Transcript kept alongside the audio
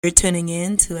You're tuning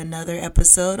in to another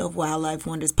episode of Wildlife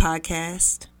Wonders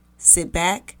Podcast. Sit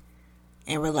back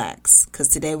and relax, because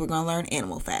today we're going to learn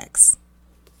animal facts.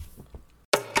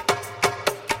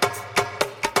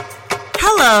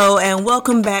 Hello, and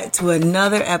welcome back to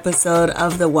another episode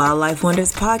of the Wildlife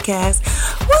Wonders Podcast.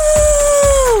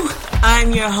 Woo!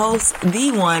 I'm your host,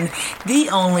 the one, the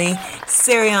only,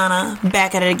 Sariana,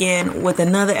 back at it again with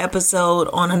another episode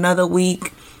on another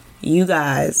week. You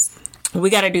guys, we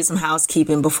got to do some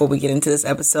housekeeping before we get into this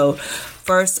episode.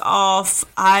 First off,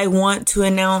 I want to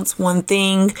announce one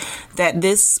thing, that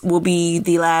this will be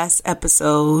the last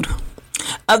episode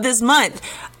of this month.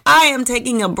 I am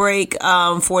taking a break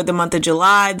for the month of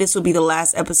July. This will be the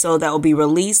last episode that will be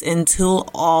released until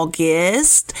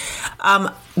August.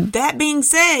 That being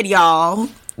said, y'all,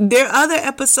 there are other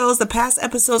episodes. The past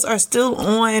episodes are still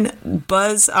on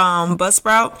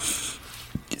Buzzsprout.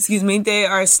 Excuse me, they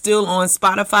are still on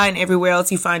Spotify and everywhere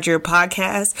else you find your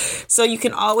podcast. So you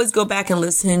can always go back and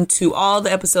listen to all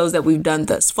the episodes that we've done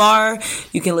thus far.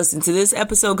 You can listen to this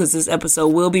episode because this episode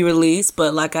will be released.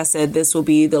 But like I said, this will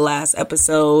be the last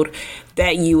episode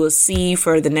that you will see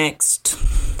for the next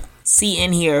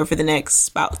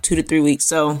about 2 to 3 weeks.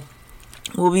 So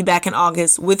we'll be back in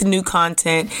August with new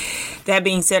content. That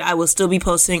being said, I will still be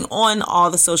posting on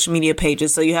all the social media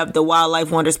pages. So you have the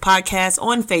Wildlife Wonders Podcast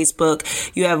on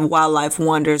Facebook. You have Wildlife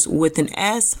Wonders with an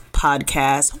S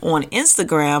podcast on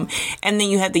Instagram. And then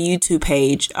you have the YouTube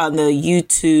page on the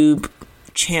YouTube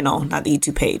channel, not the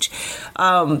YouTube page.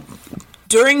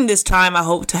 During this time, I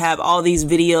hope to have all these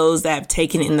videos that I've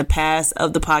taken in the past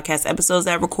of the podcast episodes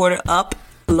that I've recorded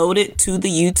uploaded to the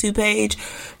YouTube page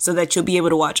so that you'll be able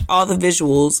to watch all the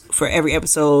visuals for every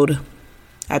episode.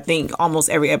 I think almost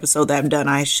every episode that I've done,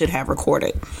 I should have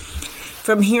recorded.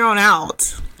 From here on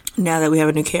out, now that we have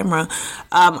a new camera,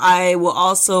 I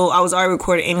was already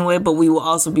recorded anyway, but we will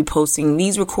also be posting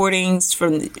these recordings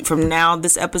from now,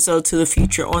 this episode to the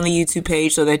future on the YouTube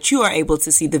page so that you are able to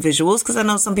see the visuals, because I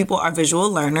know some people are visual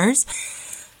learners.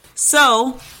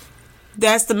 So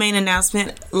that's the main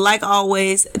announcement. Like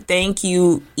always, thank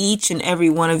you, each and every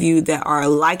one of you that are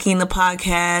liking the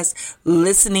podcast,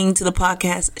 listening to the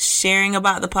podcast, sharing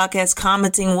about the podcast,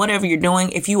 commenting, whatever you're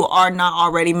doing. If you are not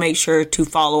already, make sure to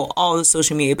follow all the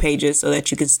social media pages so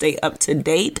that you can stay up to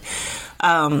date.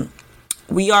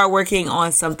 We are working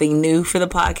on something new for the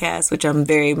podcast, which I'm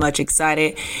very much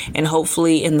excited. And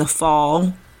hopefully in the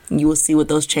fall, you will see what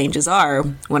those changes are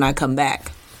when I come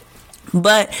back.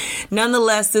 But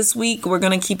nonetheless, this week we're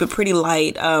going to keep it pretty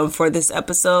light for this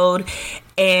episode.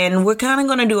 And we're kind of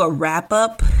going to do a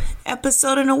wrap-up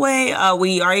episode in a way.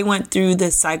 We already went through the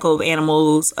cycle of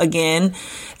animals again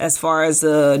as far as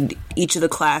each of the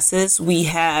classes. We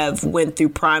have went through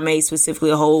primates, specifically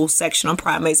a whole section on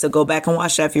primates. So go back and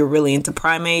watch that if you're really into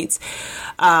primates.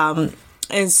 And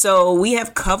so we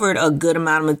have covered a good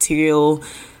amount of material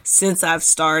since I've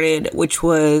started, which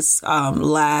was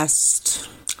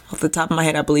off the top of my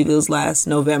head, I believe it was last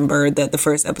November that the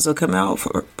first episode came out,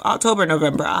 for October,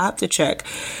 November. I'll have to check.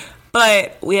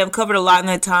 But we have covered a lot in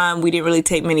that time. We didn't really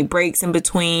take many breaks in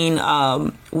between.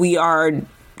 We are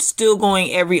still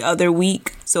going every other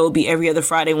week. So it'll be every other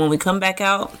Friday when we come back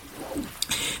out.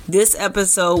 This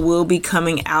episode will be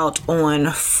coming out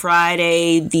on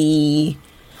Friday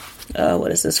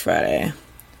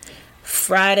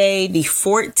Friday the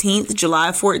 14th,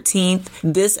 July 14th.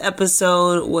 This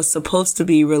episode was supposed to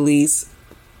be released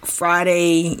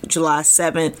Friday, July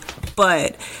 7th,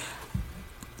 but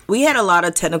we had a lot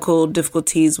of technical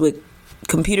difficulties with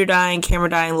computer dying, camera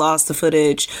dying, lost the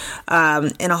footage,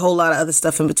 and a whole lot of other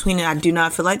stuff in between. And I do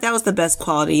not feel like that was the best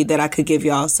quality that I could give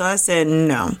y'all. So I said,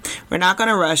 no, we're not going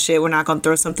to rush it. We're not going to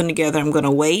throw something together. I'm going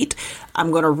to wait.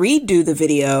 I'm going to redo the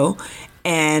video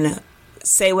and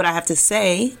say what I have to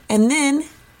say, and then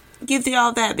give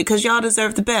y'all that, because y'all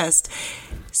deserve the best.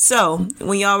 So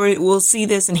when y'all will see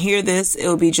this and hear this, it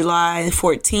will be July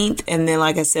 14th, and then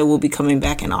like I said, we'll be coming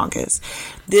back in August.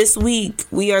 This week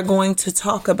we are going to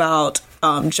talk about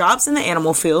jobs in the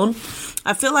animal field.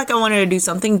 I feel like I wanted to do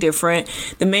something different.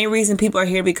 The main reason people are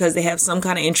here because they have some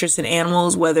kind of interest in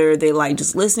animals, whether they like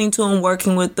just listening to them,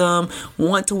 working with them,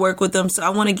 want to work with them. So I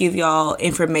want to give y'all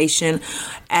information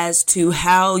as to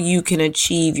how you can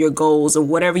achieve your goals or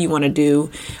whatever you want to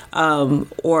do,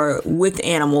 or with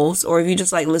animals, or if you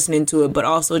just like listening to it, but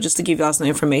also just to give y'all some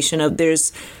information of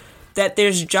there's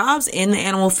jobs in the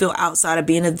animal field outside of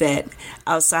being a vet,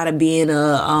 outside of being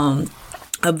a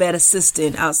vet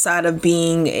assistant, outside of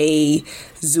being a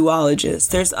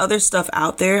zoologist. There's other stuff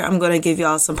out there. I'm going to give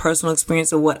y'all some personal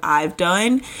experience of what I've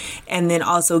done, and then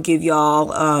also give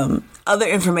y'all other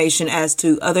information as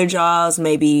to other jobs,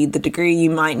 maybe the degree you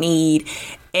might need,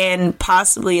 and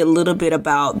possibly a little bit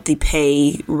about the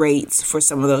pay rates for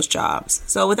some of those jobs.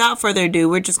 So without further ado,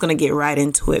 we're just going to get right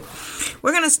into it.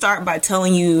 We're going to start by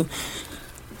telling you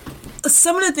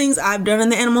some of the things I've done in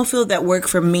the animal field that work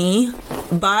for me.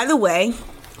 By the way,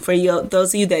 for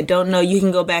those of you that don't know, you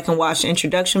can go back and watch the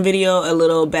introduction video a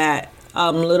little bit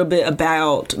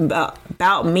about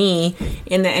me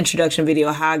in the introduction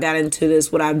video, how I got into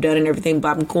this, what I've done and everything,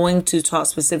 but I'm going to talk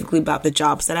specifically about the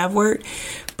jobs that I've worked.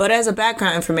 But as a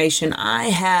background information, I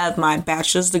have my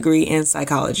bachelor's degree in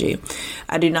psychology.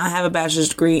 I do not have a bachelor's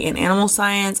degree in animal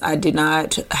science. I did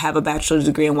not have a bachelor's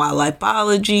degree in wildlife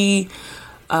biology,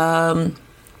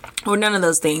 or none of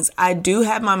those things. I do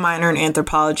have my minor in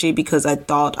anthropology because I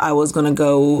thought I was going to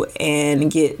go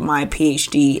and get my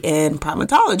PhD in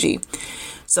primatology.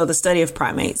 So the study of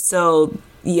primates. So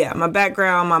yeah, my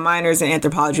background, my minor is in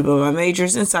anthropology, but my major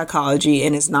is in psychology,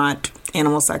 and it's not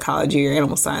animal psychology or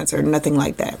animal science or nothing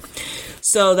like that.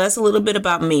 So that's a little bit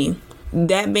about me.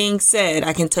 That being said,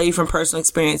 I can tell you from personal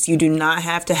experience, you do not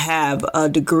have to have a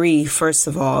degree, first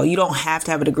of all. You don't have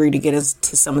to have a degree to get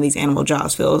into some of these animal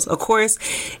jobs fields. Of course,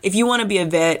 if you want to be a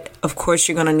vet, of course,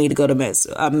 you're going to need to go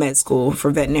to med school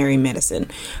for veterinary medicine.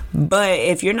 But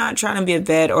if you're not trying to be a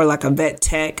vet or like a vet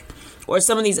tech or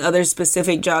some of these other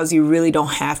specific jobs, you really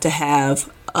don't have to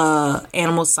have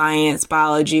animal science,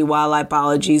 biology, wildlife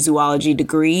biology, zoology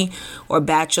degree or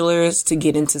bachelor's to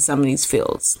get into some of these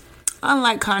fields.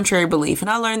 Unlike contrary belief. And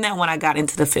I learned that when I got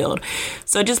into the field.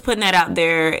 So just putting that out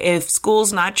there, if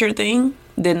school's not your thing,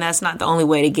 then that's not the only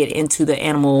way to get into the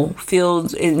animal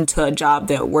field, into a job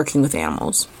that working with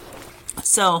animals.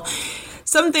 So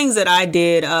some things that I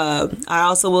did, I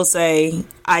also will say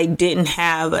I didn't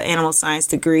have an animal science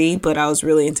degree, but I was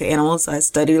really into animals. I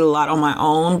studied a lot on my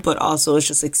own, but also it's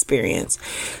just experience.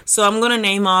 So I'm going to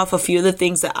name off a few of the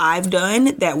things that I've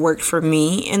done that worked for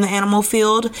me in the animal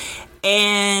field.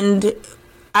 And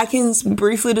I can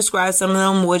briefly describe some of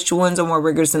them, which ones are more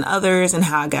rigorous than others, and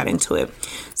how I got into it.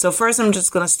 So first, I'm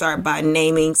just going to start by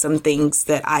naming some things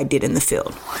that I did in the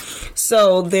field.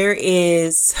 So there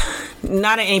is,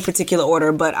 not in any particular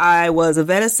order, but I was a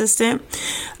vet assistant.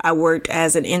 I worked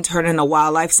as an intern in a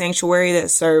wildlife sanctuary that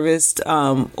serviced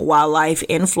wildlife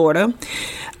in Florida.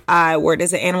 I worked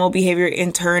as an animal behavior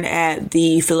intern at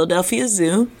the Philadelphia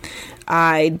Zoo.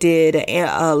 I did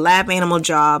a lab animal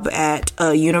job at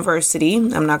a university.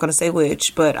 I'm not going to say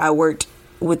which, but I worked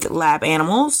with lab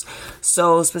animals.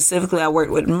 So specifically, I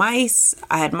worked with mice.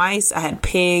 I had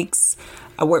pigs.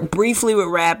 I worked briefly with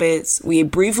rabbits. We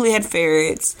briefly had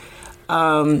ferrets.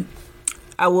 I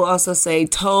will also say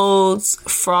toads,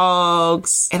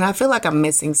 frogs, and I feel like I'm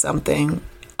missing something.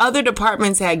 Other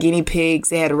departments had guinea pigs,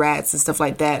 they had rats and stuff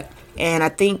like that. And I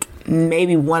think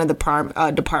maybe one of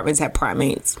the departments had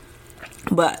primates.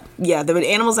 But yeah, the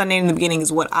animals I named in the beginning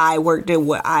is what I worked in,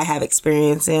 what I have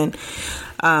experience in.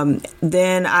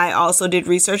 Then I also did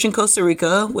research in Costa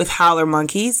Rica with howler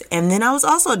monkeys. And then I was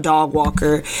also a dog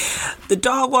walker. The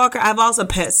dog walker, I've also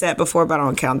pet sat before, but I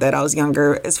don't count that. I was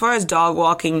younger. As far as dog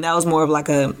walking, that was more of like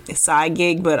a side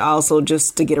gig, but also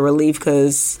just to get a relief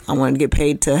because I wanted to get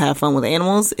paid to have fun with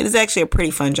animals. It is actually a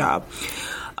pretty fun job.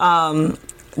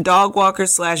 Dog walker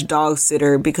 / dog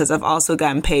sitter, because I've also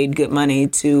gotten paid good money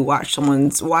to watch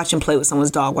and play with someone's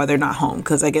dog while they're not home,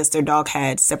 because I guess their dog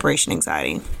had separation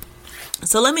anxiety.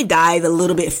 So let me dive a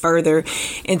little bit further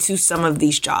into some of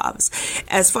these jobs.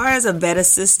 As far as a vet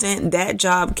assistant, that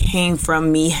job came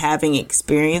from me having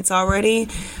experience already.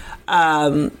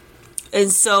 And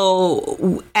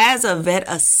so as a vet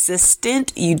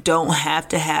assistant, you don't have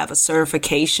to have a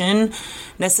certification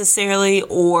necessarily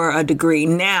or a degree.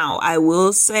 Now, I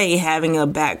will say having a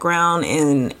background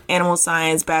in animal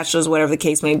science, bachelor's, whatever the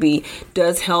case may be,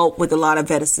 does help with a lot of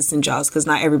vet assistant jobs because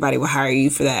not everybody will hire you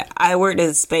for that. I worked at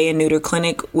a spay and neuter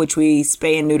clinic, which we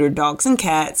spay and neuter dogs and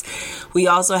cats. We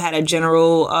also had a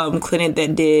general clinic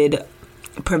that did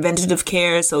preventative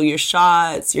care, so your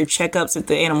shots, your checkups if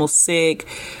the animal's sick,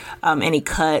 any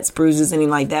cuts, bruises,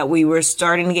 anything like that. We were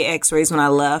starting to get x-rays when I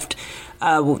left.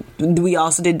 We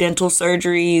also did dental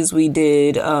surgeries. We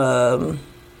did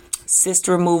cyst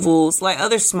removals, like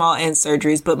other small end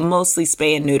surgeries, but mostly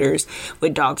spay and neuters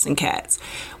with dogs and cats.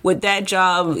 With that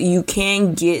job, you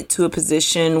can get to a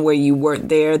position where you work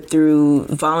there through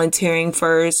volunteering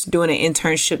first, doing an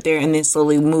internship there, and then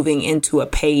slowly moving into a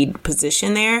paid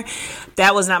position there.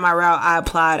 That was not my route. I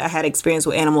applied. I had experience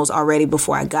with animals already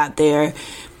before I got there.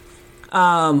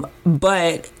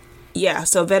 But yeah,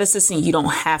 so vet assistant, you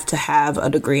don't have to have a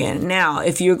degree in. Now,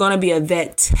 if you're going to be a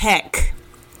vet tech,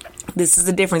 This is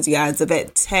the difference, you guys. The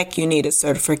vet tech, you need a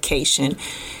certification.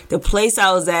 The place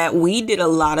I was at, we did a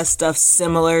lot of stuff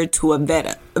similar to a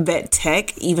vet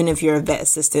tech, even if you're a vet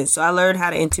assistant. So I learned how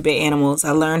to intubate animals.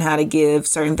 I learned how to give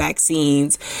certain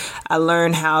vaccines. I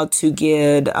learned how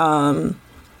to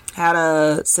how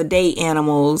to sedate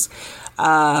animals.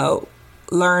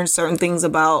 Learn certain things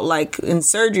about, like, in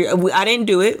surgery. I didn't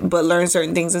do it, but learn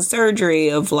certain things in surgery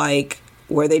of, like,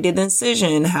 where they did the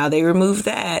incision, how they removed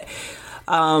that.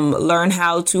 Learn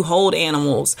how to hold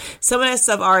animals. Some of that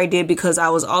stuff I already did because I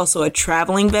was also a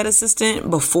traveling vet assistant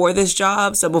before this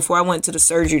job. So before I went to the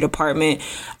surgery department,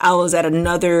 I was at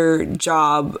another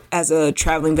job as a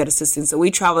traveling vet assistant. So we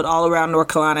traveled all around North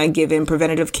Carolina, giving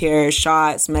preventative care,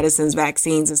 shots, medicines,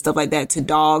 vaccines, and stuff like that to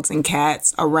dogs and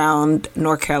cats around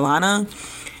North Carolina.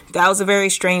 That was a very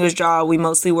strenuous job. We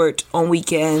mostly worked on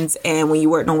weekends, and when you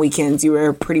worked on weekends, you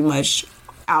were pretty much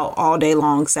out all day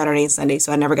long, Saturday and Sunday,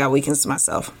 so I never got weekends to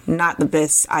myself. Not the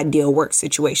best ideal work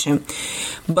situation.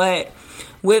 But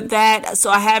with that, so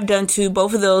I have done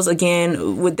both of those.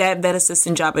 Again, with that vet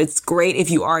assistant job, it's great if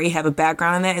you already have a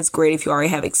background in that. It's great if you already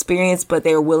have experience, but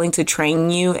they're willing to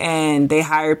train you, and they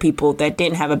hire people that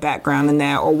didn't have a background in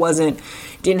that or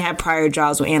didn't have prior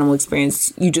jobs with animal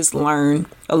experience. You just learn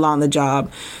along the job.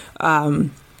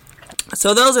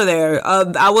 So those are there.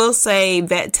 I will say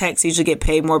vet techs usually get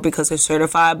paid more because they're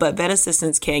certified, but vet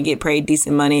assistants can get paid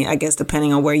decent money, I guess,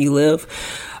 depending on where you live.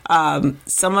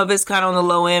 Some of it's kind of on the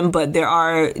low end, but there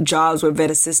are jobs where vet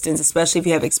assistants, especially if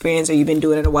you have experience or you've been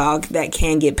doing it a while, that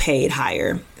can get paid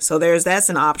higher. So that's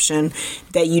an option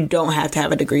that you don't have to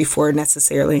have a degree for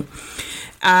necessarily.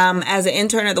 As an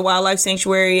intern at the Wildlife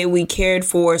Sanctuary, we cared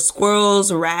for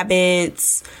squirrels,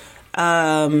 rabbits,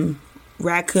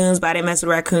 raccoons, but I didn't mess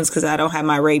with raccoons because I don't have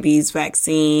my rabies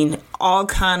vaccine. All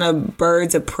kind of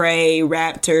birds of prey,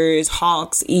 raptors,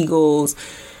 hawks, eagles,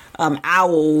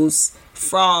 owls,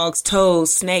 frogs,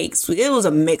 toads, snakes. It was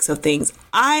a mix of things.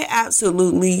 I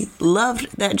absolutely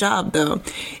loved that job, though.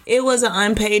 It was an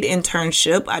unpaid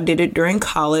internship. I did it during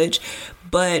college,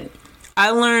 but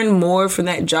I learned more from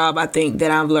that job, I think,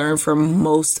 than I've learned from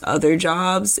most other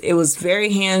jobs. It was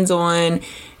very hands-on,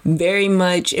 very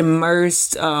much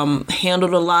immersed,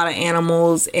 handled a lot of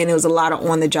animals, and it was a lot of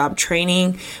on-the-job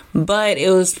training. But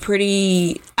it was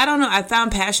pretty, I don't know, I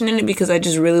found passion in it because I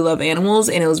just really love animals,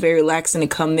 and it was very relaxing to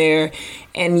come there,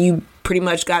 and you pretty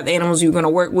much got the animals you're going to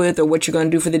work with or what you're going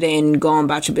to do for the day and go on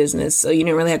about your business. So you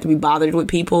didn't really have to be bothered with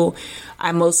people.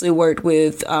 I mostly worked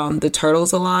with the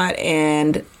turtles a lot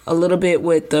and a little bit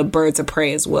with the birds of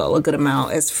prey as well, a good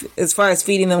amount, as far as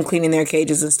feeding them, cleaning their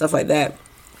cages and stuff like that.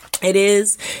 It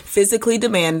is physically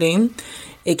demanding.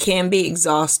 It can be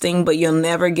exhausting, but you'll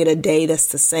never get a day that's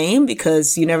the same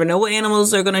because you never know what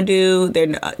animals are going to do.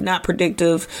 They're not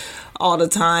predictive all the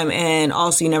time, and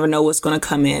also you never know what's going to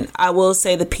come in. I will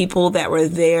say the people that were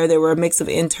there were a mix of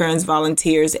interns,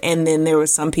 volunteers, and then there were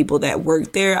some people that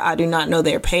worked there. I do not know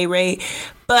their pay rate,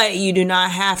 but you do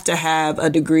not have to have a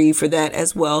degree for that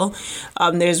as well.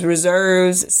 There's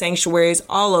reserves, sanctuaries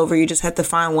all over. You just have to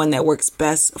find one that works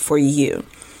best for you.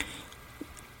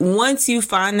 Once you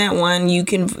find that one, you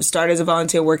can start as a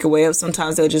volunteer, work your way up.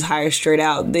 Sometimes they'll just hire straight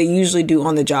out. They usually do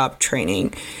on-the-job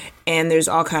training. And there's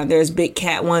there's big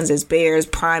cat ones, there's bears,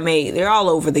 primate. They're all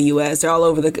over the U.S. They're all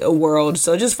over the world.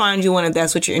 So just find you one if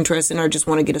that's what you're interested in or just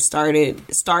want to get start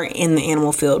in the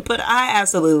animal field. But I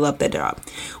absolutely love that job.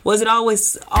 Was it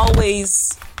always,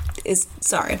 it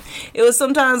was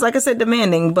sometimes, like I said,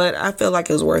 demanding, but I feel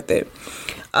like it was worth it.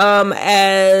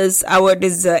 As I worked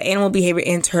as an animal behavior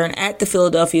intern at the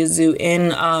Philadelphia Zoo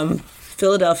in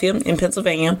Philadelphia, in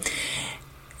Pennsylvania.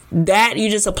 That you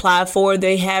just apply for.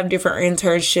 They have different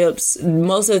internships.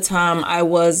 Most of the time I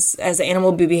was, as an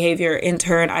animal behavior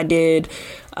intern, I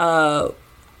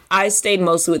stayed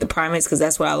mostly with the primates because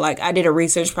that's what I like. I did a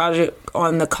research project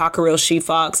on the Cockerel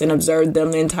she-fox and observed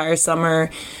them the entire summer.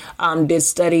 Did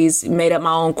studies, made up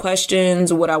my own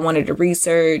questions, what I wanted to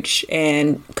research,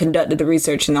 and conducted the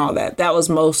research and all that. That was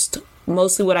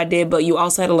mostly what I did, but you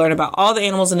also had to learn about all the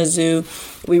animals in the zoo.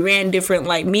 We ran different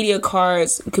media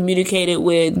cards, communicated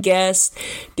with guests,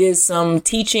 did some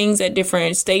teachings at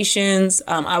different stations.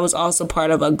 I was also part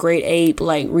of a great ape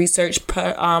research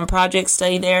project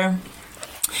study there.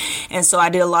 And so I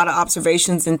did a lot of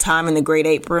observations and time in the great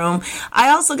ape room.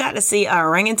 I also got to see an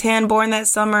orangutan born that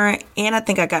summer, and I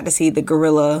think I got to see the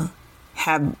gorilla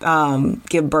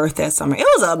give birth that summer. It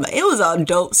was a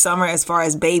dope summer as far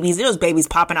as babies. There was babies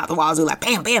popping out the wazoo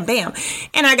bam, bam, bam.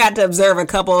 And I got to observe a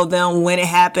couple of them when it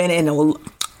happened, and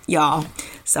Y'all,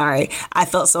 sorry. I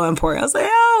felt so important. I was like,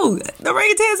 oh, the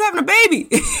orangutan's having a baby.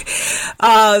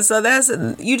 So that's,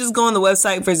 you just go on the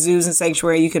website for zoos and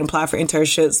sanctuary. You can apply for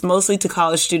internships, mostly to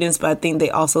college students, but I think they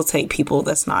also take people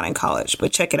that's not in college.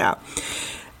 But check it out.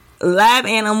 Lab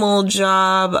animal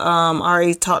job,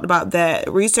 already talked about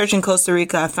that. Research in Costa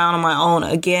Rica, I found on my own.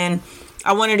 Again,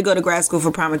 I wanted to go to grad school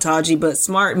for primatology, but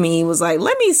smart me was like,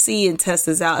 let me see and test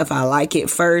this out if I like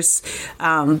it first,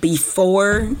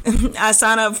 before I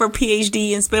sign up for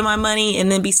PhD and spend my money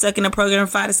and then be stuck in a program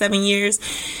for 5 to 7 years.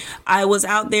 I was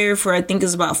out there for, I think it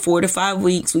was about 4 to 5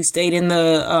 weeks. We stayed in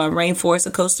the rainforest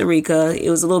of Costa Rica. It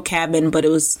was a little cabin, but it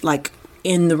was like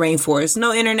in the rainforest.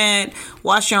 No internet,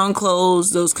 wash your own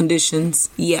clothes, those conditions.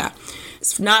 Yeah.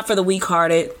 It's not for the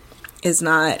weak-hearted. It's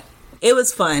not. It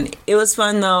was fun. It was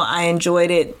fun, though. I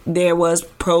enjoyed it. There was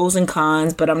pros and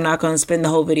cons, but I'm not going to spend the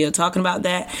whole video talking about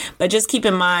that. But just keep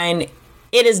in mind,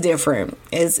 it is different.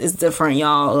 It's different,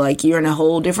 y'all. Like, you're in a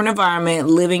whole different environment,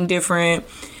 living different.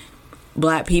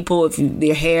 Black people, if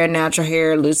their hair, natural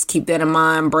hair, let's keep that in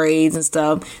mind. Braids and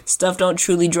stuff don't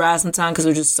truly dry sometimes because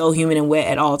we're just so humid and wet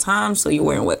at all times. So you're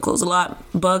wearing wet clothes a lot,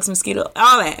 bugs, mosquito,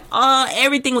 all that,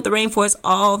 everything with the rainforest,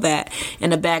 all that,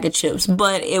 and a bag of chips.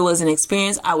 But it was an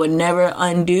experience I would never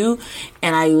undo,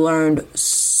 and I learned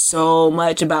so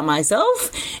much about myself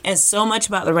and so much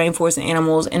about the rainforest and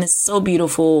animals, and it's so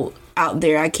beautiful out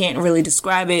there. I can't really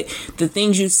describe it. The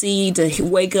things you see, to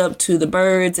wake up to the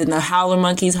birds and the howler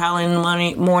monkeys howling in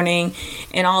the morning,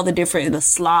 and all the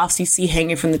sloths you see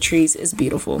hanging from the trees is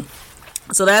beautiful.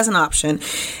 So that's an option.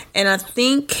 And I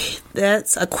think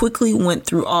I quickly went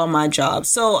through all my jobs.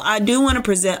 So I do want to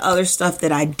present other stuff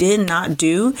that I did not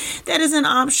do that is an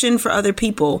option for other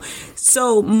people.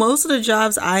 So most of the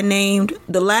jobs I named,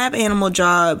 the lab animal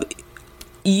job,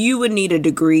 you would need a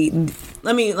degree.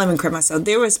 Let me correct myself.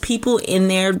 There was people in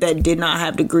there that did not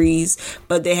have degrees,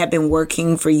 but they had been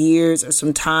working for years or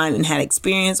some time and had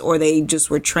experience, or they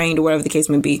just were trained, or whatever the case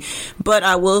may be. But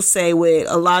I will say, with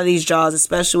a lot of these jobs,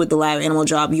 especially with the lab animal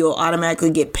job, you'll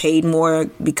automatically get paid more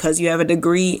because you have a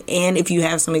degree, and if you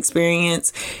have some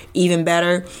experience, even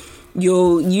better.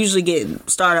 You'll usually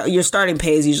your starting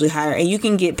pay is usually higher, and you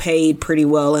can get paid pretty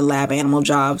well in lab animal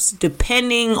jobs,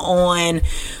 depending on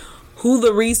who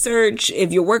the research,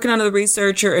 if you're working under the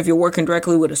researcher, if you're working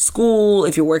directly with a school,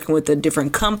 if you're working with a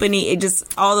different company, it just,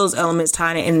 all those elements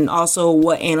tie in, and also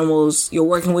what animals you're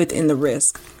working with, and the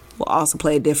risk will also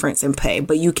play a difference in pay,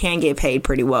 but you can get paid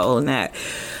pretty well in that.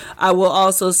 I will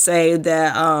also say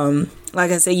that, like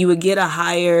I said, you would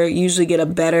usually get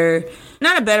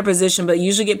not a better position, but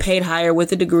usually get paid higher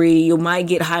with a degree. You might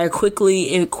get hired quicker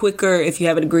if you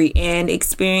have a degree and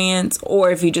experience, or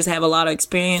if you just have a lot of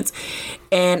experience.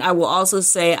 And I will also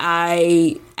say,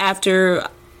 after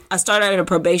I started at a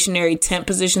probationary temp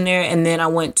position there, and then I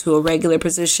went to a regular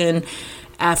position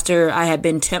after I had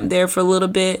been temp there for a little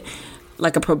bit,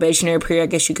 like a probationary period, I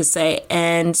guess you could say.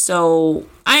 And so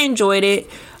I enjoyed it.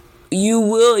 You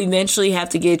will eventually have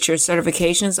to get your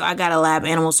certification. So I got a lab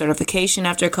animal certification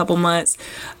after a couple months.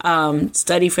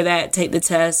 Study for that, take the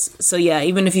test. So yeah,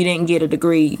 even if you didn't get a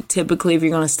degree, typically if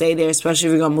you're going to stay there, especially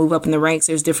if you're going to move up in the ranks,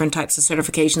 there's different types of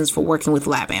certifications for working with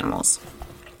lab animals.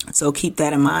 So keep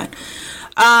that in mind.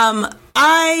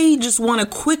 I just want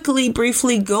to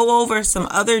briefly go over some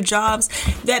other jobs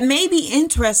that may be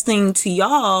interesting to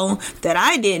y'all that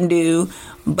I didn't do,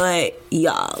 but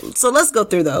y'all. So let's go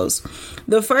through those.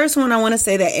 The first one I want to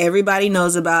say that everybody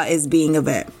knows about is being a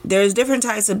vet. There's different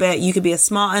types of vet. You could be a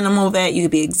small animal vet. You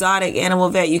could be exotic animal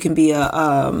vet. You can be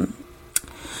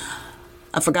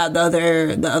I forgot the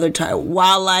other type,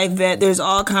 wildlife vet. There's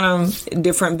all kind of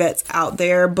different vets out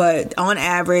there, but on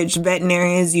average,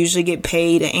 veterinarians usually get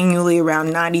paid annually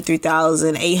around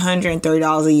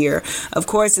 $93,830 a year. Of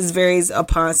course, this varies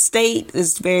upon state.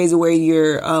 This varies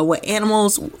where what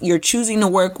animals you're choosing to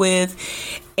work with,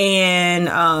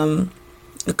 and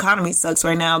economy sucks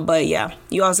right now, but yeah,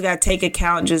 you also got to take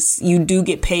account, you do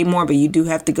get paid more, but you do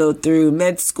have to go through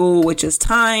med school, which is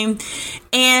time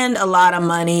and a lot of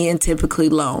money, and typically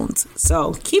loans.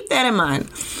 So keep that in mind.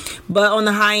 But on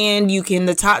the high end,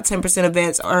 the top 10% of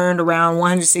vets earned around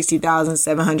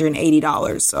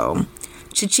 $160,780. So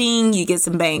cha-ching, you get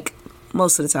some bank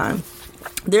most of the time.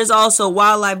 There's also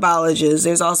wildlife biologists.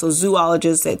 There's also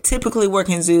zoologists that typically work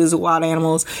in zoos with wild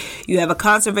animals. You have a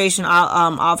conservation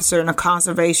officer and a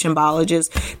conservation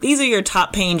biologist. These are your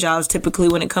top paying jobs typically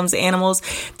when it comes to animals.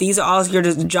 These are also your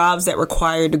jobs that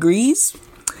require degrees.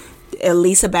 at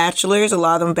least a bachelor's. A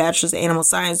lot of them bachelor's in animal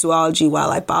science, zoology,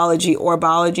 wildlife biology, or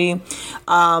biology.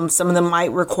 Some of them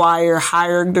might require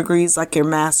higher degrees like your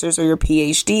master's or your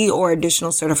PhD or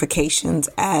additional certifications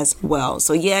as well.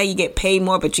 So yeah, you get paid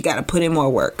more, but you got to put in more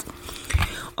work.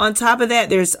 On top of that,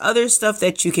 there's other stuff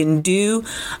that you can do.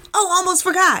 Oh, almost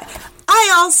forgot.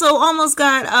 I also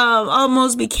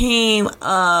almost became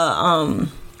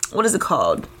what is it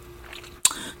called?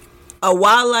 A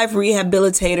wildlife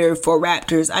rehabilitator for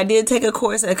raptors. I did take a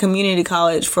course at a community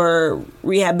college for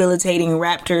rehabilitating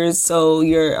raptors. So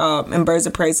you're and birds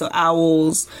of prey, so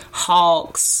owls,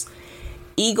 hawks.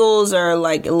 Eagles are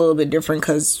like a little bit different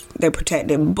because they're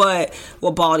protected,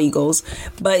 bald eagles.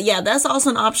 But yeah, that's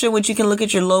also an option, which you can look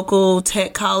at your local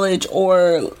tech college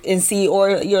or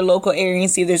your local area and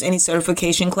see if there's any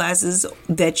certification classes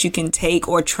that you can take,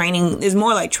 or training. There's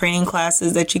more like training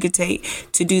classes that you could take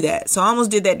to do that. So I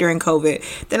almost did that during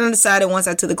COVID. Then I decided once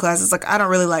I took the classes, like I don't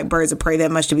really like birds of prey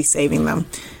that much to be saving them.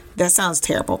 That sounds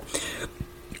terrible.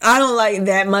 I don't like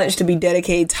that much to be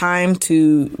dedicated time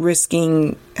to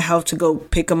risking health to go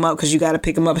pick them up, because you got to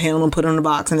pick them up, handle them, put them in a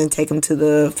box, and then take them to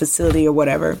the facility or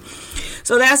whatever.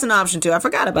 So that's an option too. I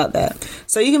forgot about that.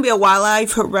 So you can be a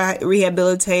wildlife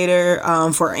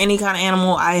rehabilitator for any kind of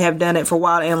animal. I have done it for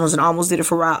wild animals and almost did it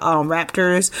for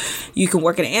raptors. You can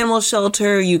work at an animal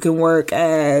shelter. You can work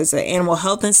as an animal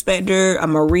health inspector, a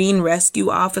marine rescue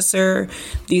officer.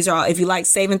 These are all, if you like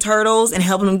saving turtles and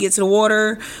helping them get to the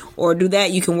water or do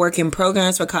that, you can work in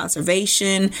programs for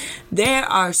conservation. There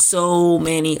are so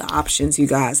many options, you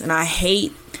guys, and I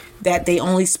hate that they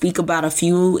only speak about a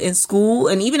few in school,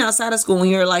 and even outside of school, when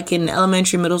you're like in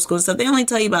elementary, middle school and stuff, they only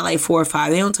tell you about like 4 or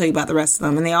 5. They don't tell you about the rest of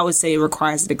them, and they always say it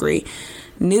requires a degree.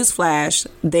 Newsflash,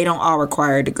 they don't all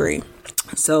require a degree.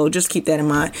 So just keep that in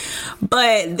mind.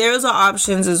 But there's our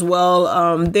options as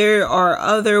well. There are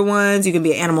other ones. You can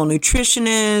be an animal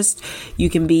nutritionist. You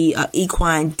can be an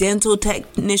equine dental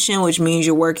technician, which means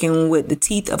you're working with the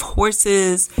teeth of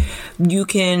horses. You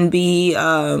can be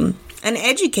an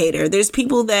educator. There's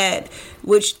people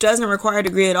which doesn't require a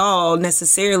degree at all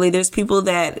necessarily. There's people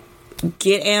that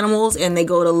get animals and they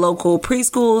go to local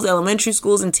preschools, elementary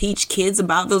schools, and teach kids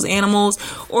about those animals,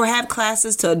 or have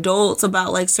classes to adults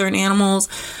about like certain animals.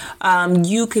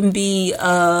 You can be,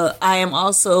 I am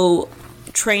also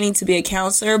training to be a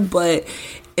counselor, but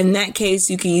in that case,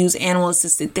 you can use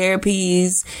animal-assisted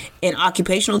therapies in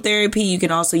occupational therapy. You can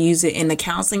also use it in the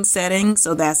counseling setting.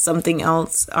 So that's something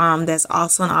else that's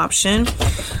also an option.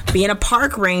 Being a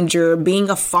park ranger,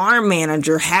 being a farm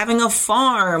manager, having a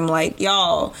farm. Like,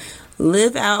 y'all,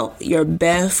 live out your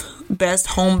best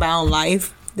homebound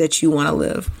life that you want to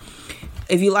live.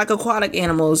 If you like aquatic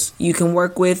animals, you can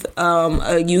work with,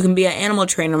 you can be an animal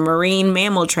trainer, marine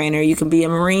mammal trainer. You can be a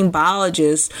marine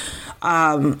biologist.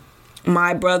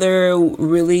 My brother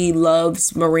really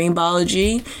loves marine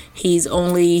biology. He's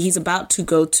about to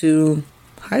go to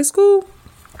high school.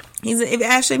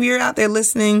 If you're out there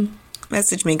listening,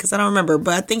 message me because I don't remember.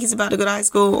 But I think he's about to go to high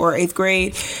school or 8th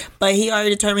grade. But he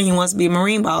already determined he wants to be a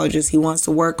marine biologist. He wants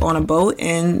to work on a boat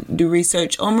and do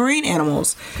research on marine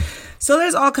animals. So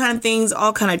there's all kind of things,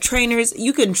 all kind of trainers.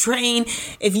 You can train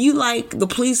if you like the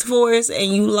police force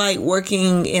and you like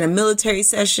working in a military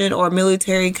session or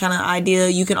military kind of idea.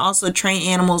 You can also train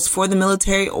animals for the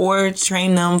military or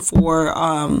train them for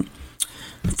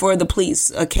the police,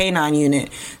 a canine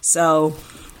unit. So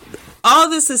all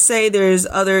this to say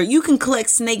you can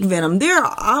collect snake venom. There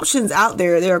are options out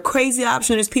there. There are crazy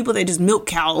options. There's people that just milk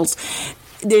cows.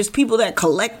 There's people that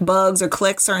collect bugs or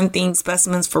collect certain things,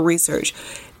 specimens for research.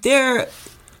 There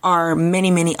are many,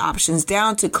 many options,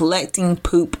 down to collecting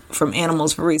poop from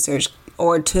animals for research,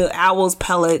 or to owls'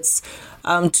 pellets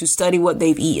to study what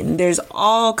they've eaten. There's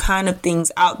all kind of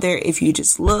things out there if you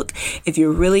just look, if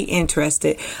you're really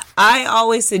interested. I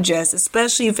always suggest,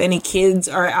 especially if any kids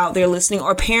are out there listening,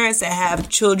 or parents that have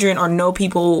children or know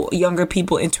people, younger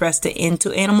people interested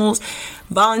into animals,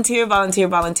 volunteer.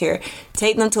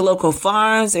 Take them to local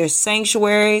farms. There's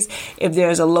sanctuaries. If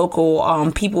there's a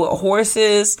local people with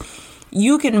horses,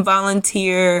 you can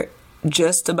volunteer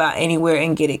just about anywhere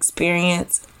and get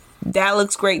experience. That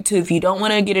looks great too. If you don't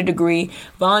want to get a degree,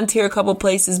 volunteer a couple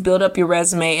places, build up your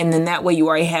resume, and then that way you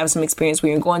already have some experience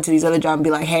when you're going to these other jobs and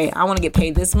be like, hey, I want to get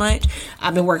paid this much.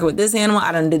 I've been working with this animal.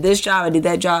 I done did this job. I did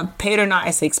that job. Paid or not,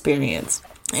 it's experience.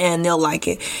 And they'll like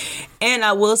it. And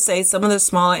I will say some of the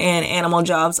smaller animal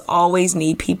jobs always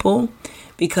need people,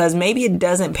 because maybe it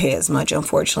doesn't pay as much,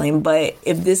 unfortunately. But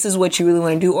if this is what you really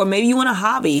want to do, or maybe you want a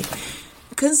hobby,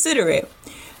 consider it.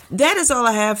 that is all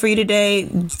I have for you today.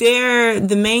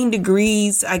 The main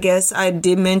degrees, I guess I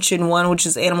did mention one, which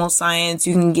is animal science.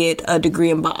 You can get a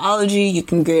degree in biology. You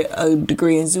can get a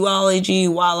degree in zoology,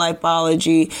 wildlife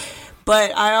biology.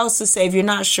 But I also say, if you're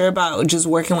not sure about just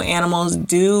working with animals,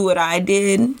 do what I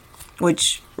did,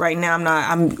 which right now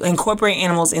I'm incorporating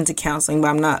animals into counseling, but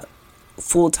I'm not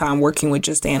full-time working with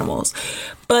just animals.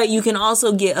 But you can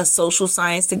also get a social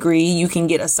science degree. You can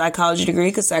get a psychology degree,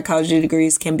 because psychology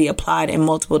degrees can be applied in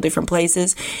multiple different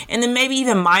places. And then maybe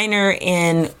even minor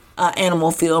in animal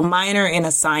field, minor in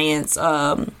a science,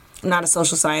 not a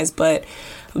social science, but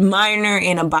minor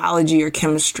in a biology or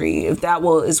chemistry, if that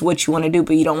is what you want to do,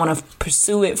 but you don't want to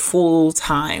pursue it full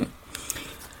time.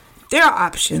 There are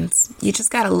options. You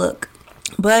just got to look.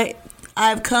 But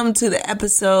I've come to the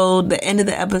end of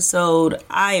the episode.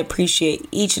 I appreciate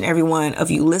each and every one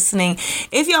of you listening.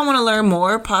 If y'all want to learn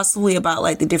more, possibly about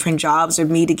like the different jobs, or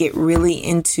me to get really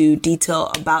into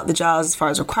detail about the jobs as far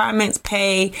as requirements,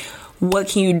 pay, what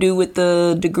can you do with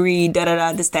the degree,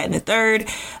 this, that, and the third,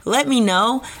 let me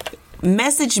know.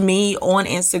 Message me on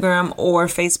Instagram or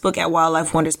Facebook at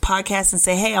Wildlife Wonders Podcast and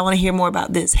say, hey, I want to hear more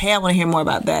about this. Hey, I want to hear more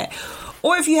about that.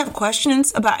 Or if you have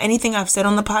questions about anything I've said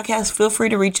on the podcast, feel free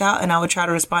to reach out and I will try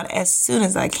to respond as soon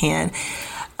as I can.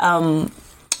 I'm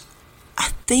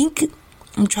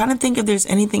trying to think if there's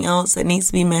anything else that needs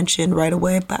to be mentioned right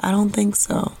away, but I don't think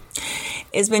so.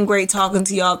 It's been great talking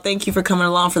to y'all. Thank you for coming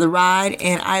along for the ride,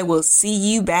 and I will see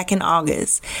you back in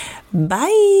August.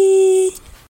 Bye.